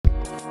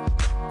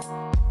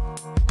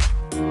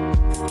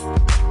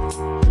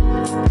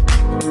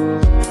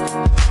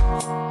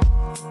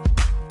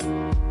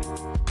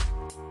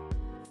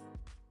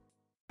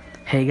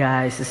Hey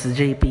guys, this is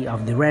JP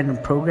of the Random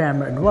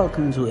Programmer, and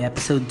welcome to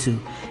episode 2.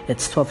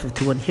 It's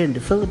 12:51 here in the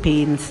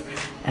Philippines,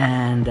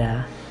 and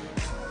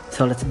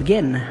so let's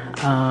begin.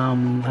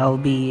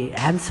 I'll be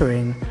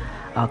answering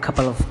a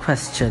couple of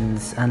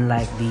questions,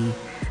 unlike the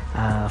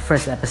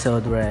first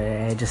episode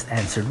where I just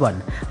answered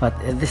one. But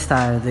this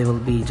time they will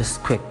be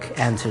just quick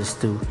answers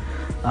to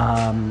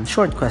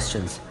short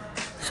questions.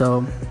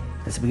 So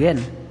let's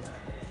begin.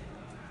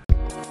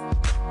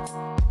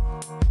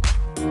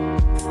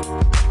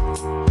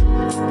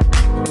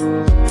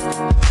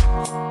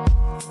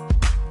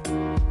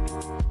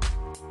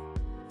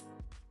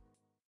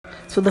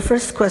 So the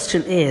first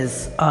question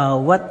is,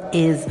 what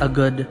is a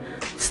good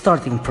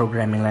starting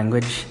programming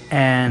language?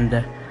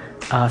 And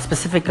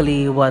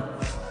specifically, what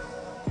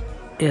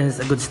is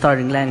a good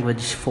starting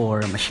language for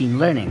machine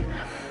learning?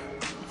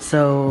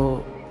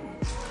 So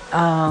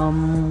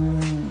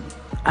I'm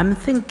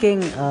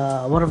thinking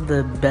one of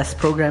the best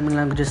programming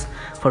languages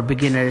for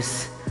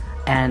beginners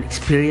and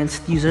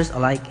experienced users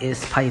alike is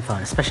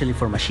Python, especially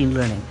for machine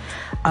learning.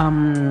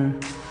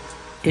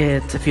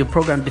 If you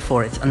programmed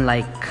before, it's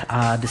unlike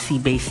the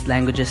C-based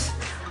languages.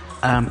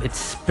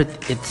 It's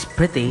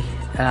pretty.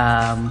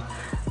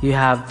 You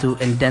have to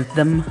indent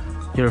them.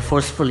 You're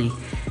forcefully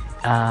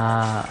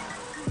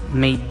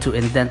made to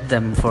indent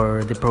them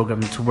for the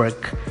program to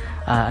work.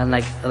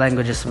 Unlike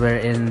languages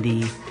wherein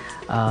the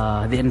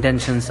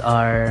indentions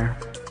are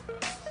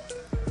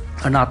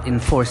not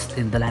enforced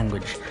in the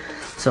language.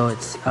 So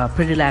it's a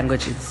pretty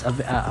language. It's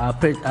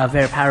a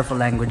very powerful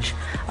language.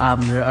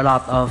 There are a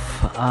lot of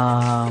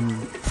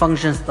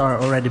functions that are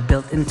already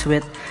built into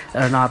it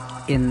that are not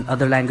in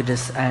other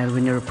languages. And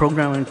when you're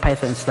programming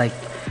Python, it's like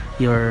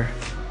you're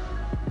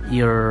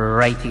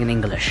writing in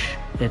English.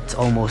 It's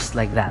almost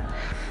like that.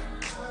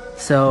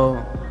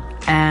 So,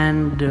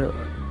 and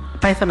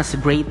Python is a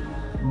great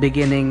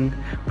beginning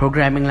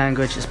programming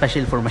language,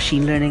 especially for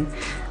machine learning,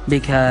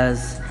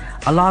 because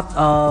a lot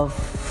of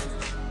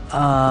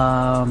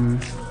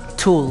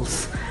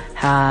tools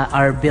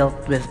are built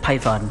with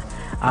Python.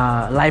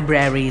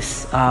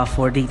 Libraries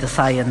for data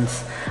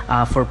science,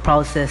 for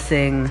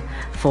processing,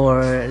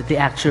 for the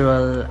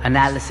actual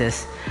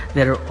analysis,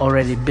 they're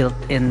already built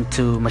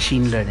into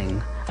machine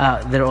learning.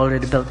 They're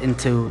already built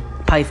into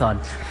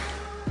Python.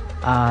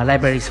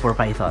 Libraries for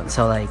Python.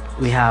 So like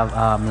we have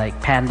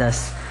like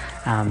Pandas,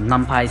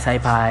 NumPy,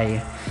 SciPy,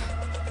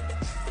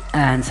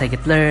 and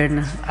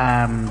scikit-learn,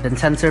 then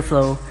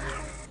TensorFlow.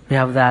 We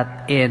have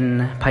that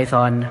in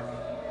Python.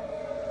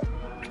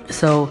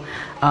 So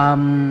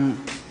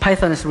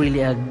Python is really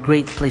a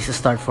great place to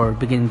start for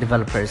beginning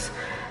developers,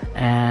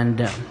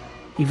 and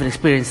even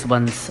experienced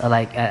ones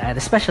alike, and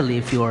especially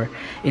if you're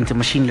into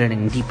machine learning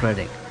and deep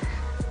learning.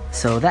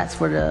 So that's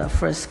for the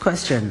first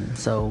question.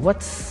 So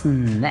what's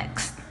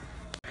next?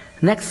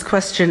 Next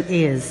question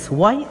is,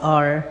 why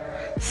are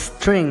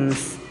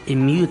strings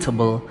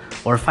immutable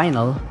or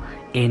final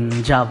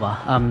in Java?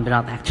 They're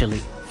not actually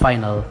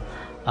final.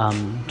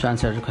 To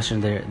answer the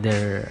question,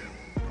 they're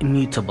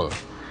immutable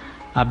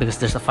because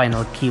there's a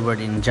final keyword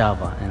in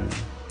Java, and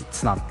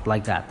it's not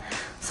like that.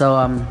 So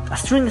a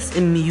string is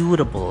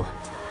immutable.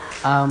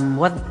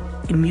 What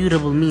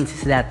immutable means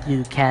is that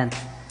you can't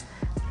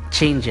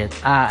change it.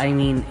 I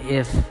mean,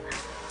 if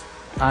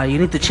you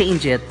need to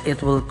change it,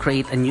 it will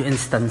create a new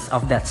instance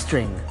of that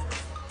string.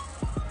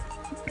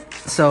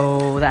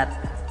 So that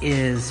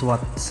is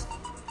what's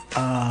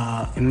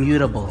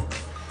immutable.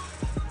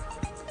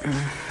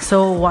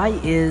 So why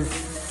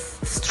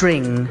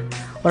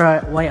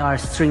are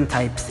string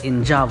types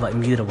in Java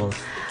immutable?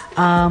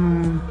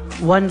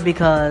 One,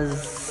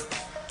 because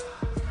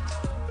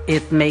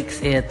it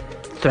makes it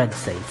thread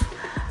safe.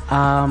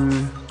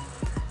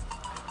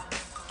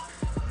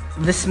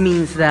 This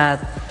means that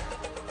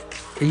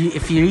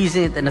if you're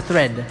using it in a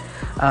thread,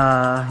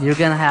 you're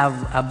gonna have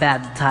a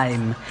bad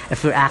time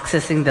if you're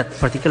accessing that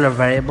particular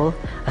variable,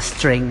 a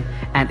string,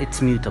 and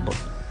it's mutable.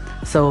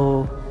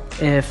 So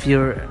if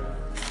you're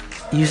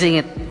using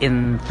it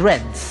in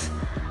threads,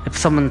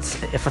 if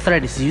a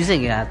thread is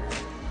using it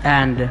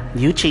and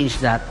you change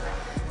that,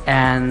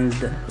 and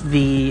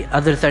the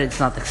other thread is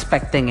not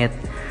expecting it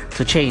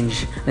to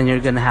change, then you're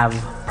gonna have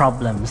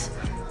problems.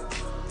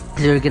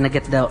 You're gonna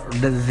get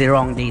the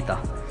wrong data.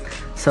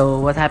 So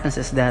what happens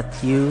is that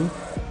you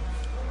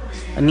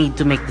need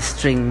to make the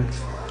string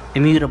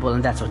immutable,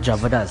 and that's what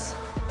Java does.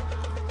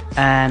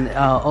 And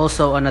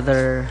also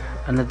another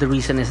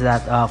reason is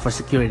that for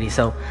security.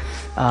 So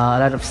a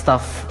lot of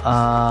stuff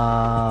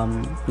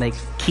like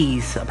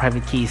keys,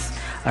 private keys,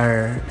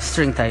 are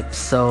string types,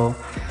 so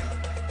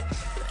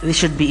they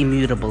should be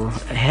immutable.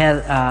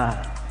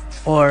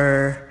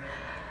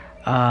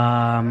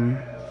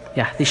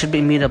 They should be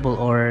immutable,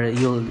 or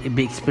you'll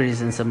be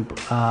experiencing some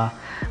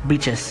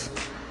breaches.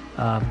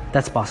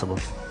 That's possible.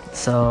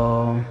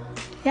 So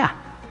yeah.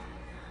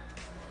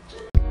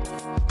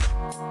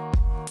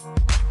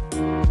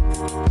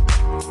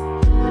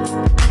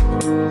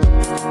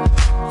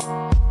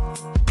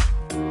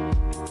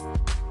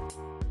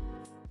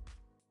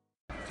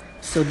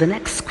 So the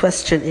next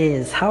question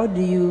is, how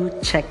do you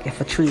check if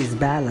a tree is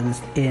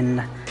balanced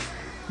in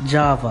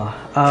Java.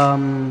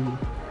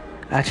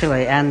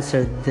 Actually, I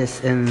answered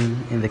this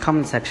in the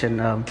comment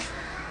section.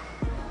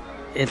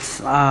 It's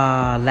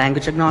a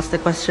language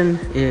agnostic question.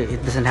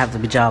 It doesn't have to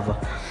be Java.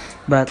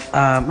 But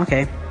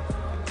okay.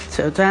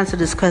 So to answer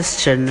this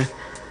question,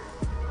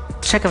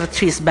 check if a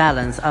tree is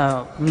balanced.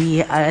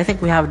 I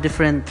think we have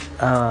different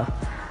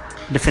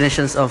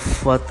definitions of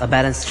what a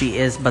balanced tree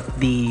is, but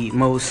the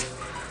most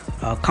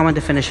common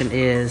definition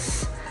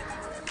is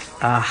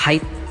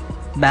height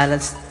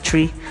balanced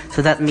tree.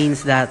 So that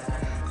means that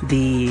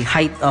the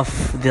height of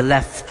the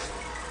left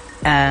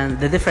and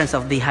the difference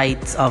of the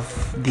heights of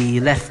the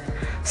left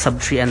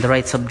subtree and the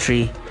right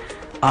subtree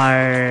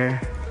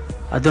are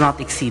do not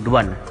exceed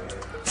 1.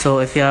 So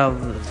if you have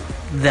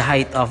the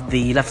height of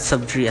the left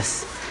subtree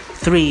as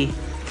 3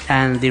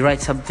 and the right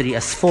subtree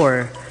as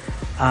 4,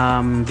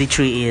 the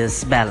tree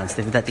is balanced.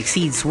 If that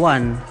exceeds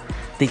 1,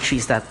 the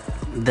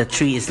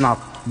tree is not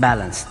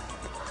balanced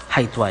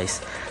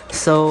height-wise.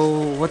 So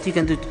what you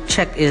can do to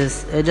check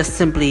is just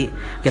simply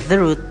get the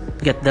root,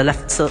 get the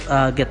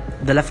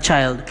left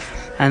child,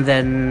 and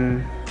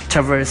then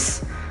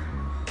traverse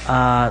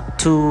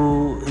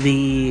to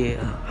the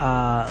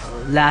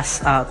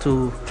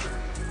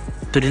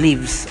to the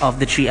leaves of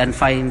the tree and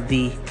find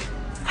the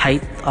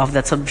height of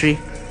that subtree,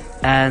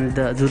 and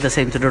do the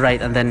same to the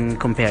right, and then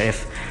compare.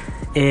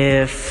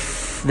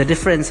 If the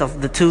difference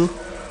of the two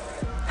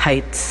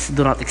heights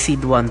do not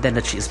exceed 1, then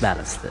the tree is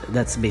balanced.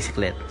 That's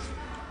basically it.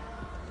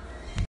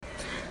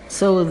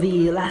 So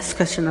the last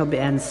question I'll be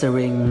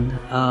answering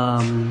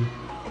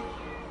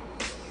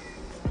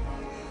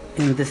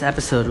in this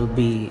episode would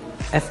be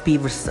FP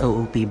versus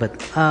OOP, but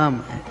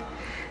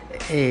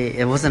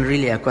it wasn't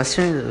really a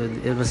question.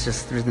 It was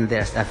just written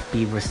there as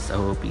FP versus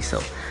OOP.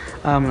 So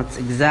let's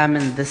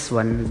examine this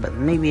one, but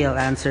maybe I'll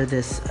answer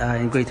this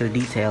in greater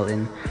detail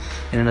in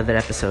another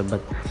episode.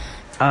 But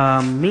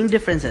main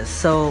differences.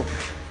 So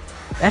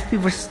FP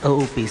versus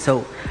OOP.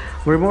 So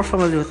we're more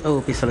familiar with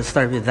OOP, so let's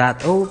start with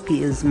that. OOP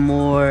is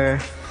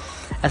more,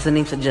 as the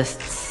name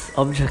suggests,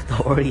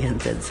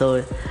 object-oriented.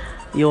 So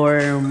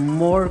you're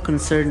more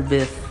concerned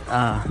with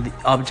the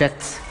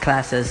objects,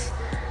 classes,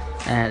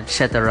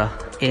 etc.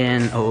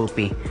 in OOP.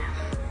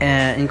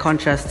 In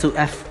contrast to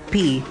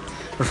FP,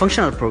 or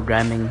functional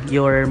programming,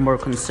 you're more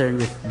concerned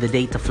with the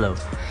data flow.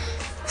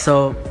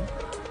 So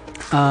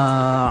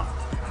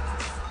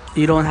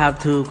you don't have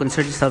to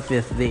concern yourself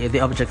with the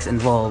objects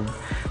involved.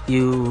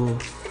 You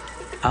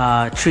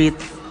treat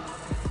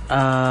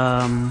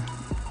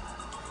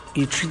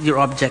your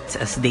objects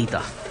as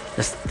data.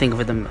 Just think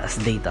of them as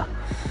data.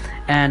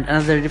 And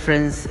another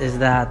difference is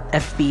that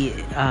FP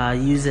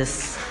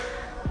uses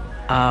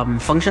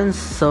functions.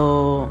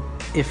 So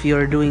if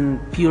you're doing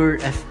pure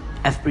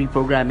FP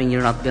programming,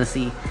 you're not gonna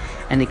see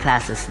any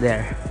classes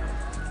there.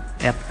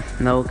 Yep,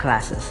 no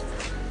classes.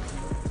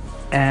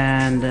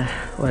 And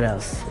what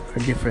else are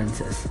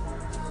differences?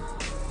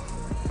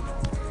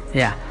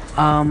 Yeah,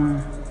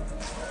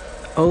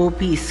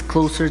 OOP is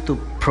closer to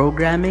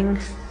programming,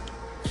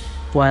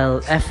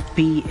 while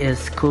FP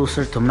is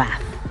closer to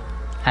math,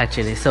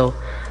 actually. So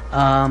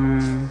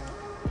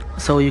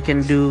you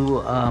can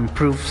do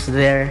proofs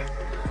there,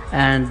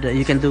 and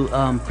you can do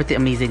pretty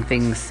amazing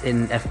things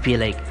in FP.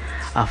 Like,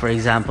 for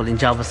example, in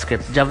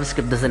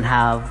JavaScript doesn't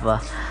have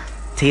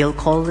tail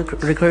call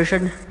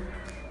recursion.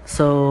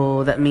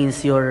 So that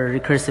means your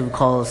recursive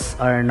calls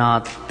are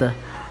not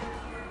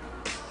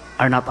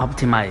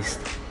optimized.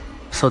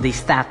 So they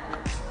stack.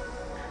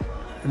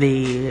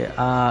 Every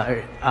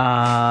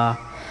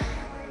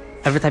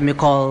time you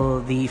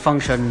call the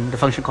function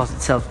calls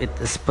itself, it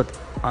is put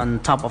on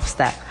top of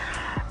stack.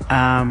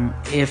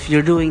 If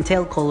you're doing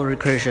tail call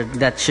recursion,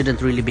 that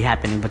shouldn't really be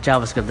happening, but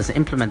JavaScript doesn't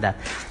implement that.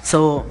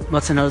 So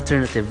what's an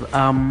alternative?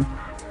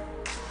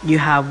 You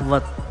have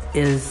what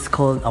is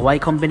called a Y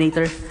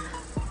Combinator.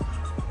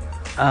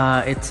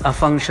 It's a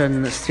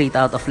function straight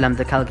out of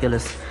lambda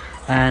calculus,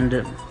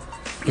 and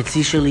it's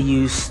usually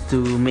used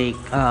to make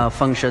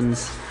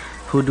functions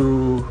who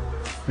do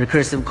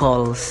recursive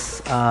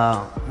calls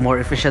more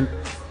efficient.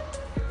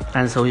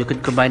 And so you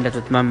could combine that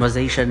with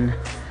memorization,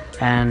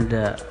 and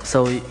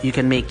so you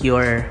can make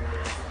your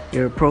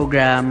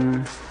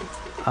program,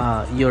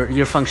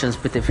 your functions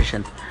pretty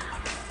efficient.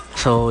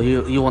 So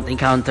you won't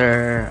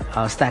encounter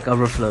stack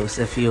overflows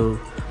if you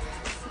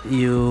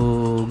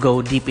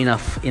go deep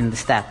enough in the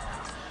stack.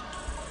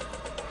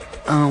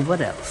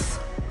 What else?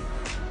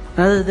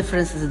 Another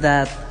difference is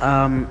that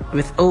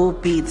with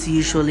OOP, it's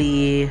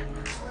usually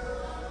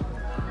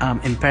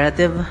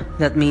imperative.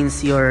 That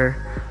means you're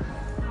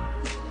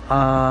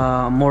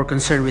more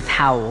concerned with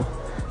how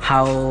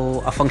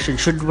a function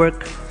should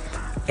work,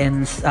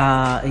 in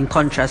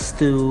contrast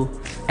to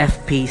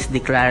FP's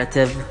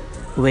declarative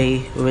way,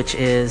 which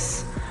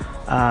is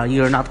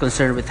you're not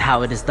concerned with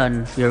how it is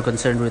done. You're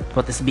concerned with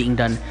what is being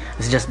done.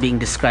 It's just being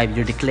described.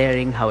 You're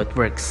declaring how it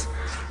works.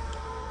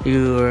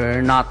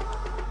 You're not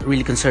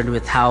really concerned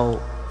with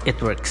how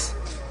it works.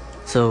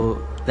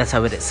 So that's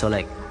how it is. So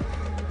like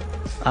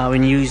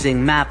when you're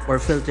using map or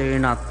filter, you're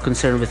not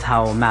concerned with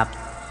how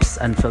maps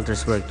and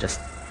filters work. Just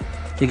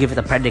you give it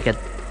a predicate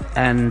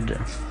and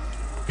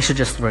it should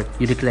just work.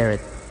 You declare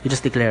it. You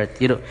just declare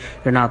it. You're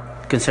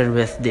not concerned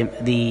with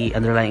the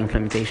underlying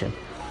implementation.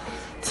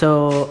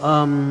 So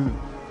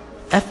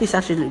FP is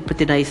actually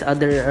pretty nice.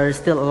 There are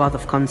still a lot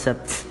of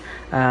concepts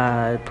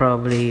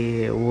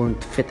probably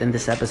won't fit in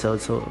this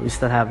episode. So we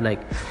still have like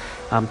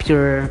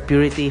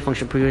purity,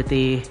 function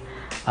purity,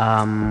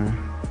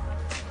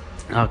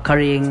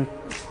 currying.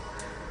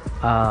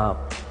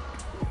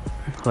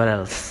 What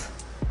else?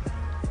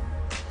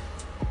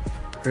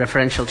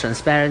 Referential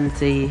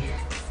transparency.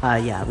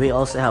 We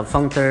also have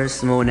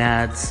functors,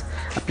 monads,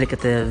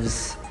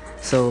 applicatives.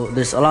 So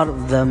there's a lot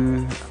of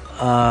them.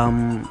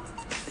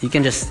 You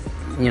can just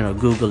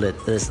Google it.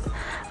 There's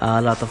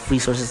a lot of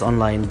resources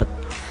online, but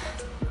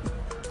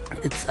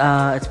it's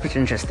pretty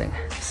interesting.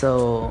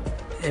 So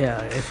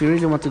yeah, if you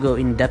really want to go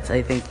in depth,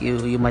 I think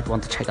you might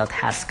want to check out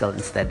Haskell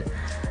instead,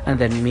 and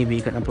then maybe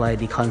you can apply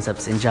the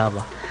concepts in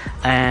Java,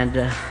 and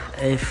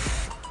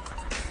if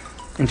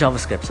in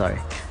JavaScript, sorry.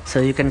 So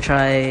you can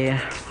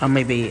try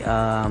maybe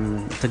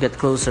to get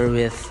closer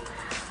with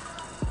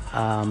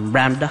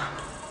Ramda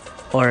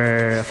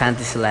or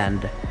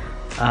Fantasyland.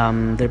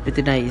 They're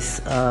pretty nice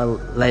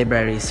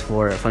libraries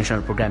for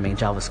functional programming in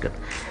JavaScript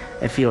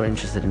if you're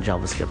interested in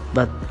JavaScript.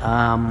 But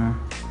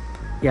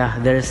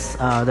there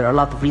are a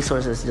lot of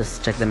resources.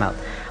 Just check them out.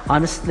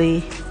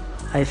 Honestly,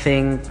 I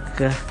think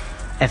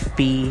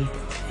FP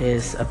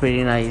is a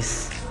pretty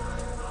nice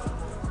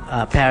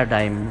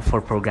paradigm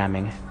for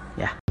programming.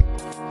 Yeah.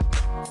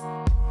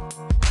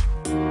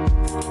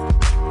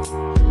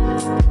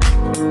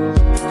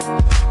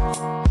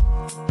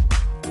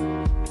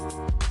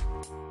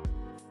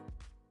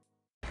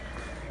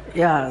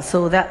 Yeah,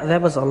 so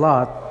that was a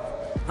lot.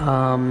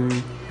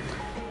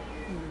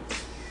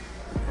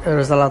 There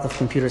was a lot of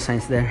computer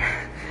science there.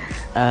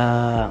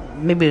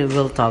 Maybe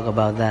we'll talk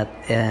about that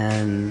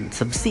in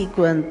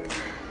subsequent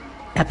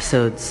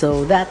episodes.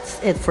 So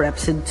that's it for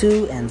episode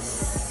 2, and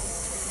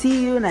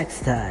see you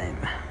next time.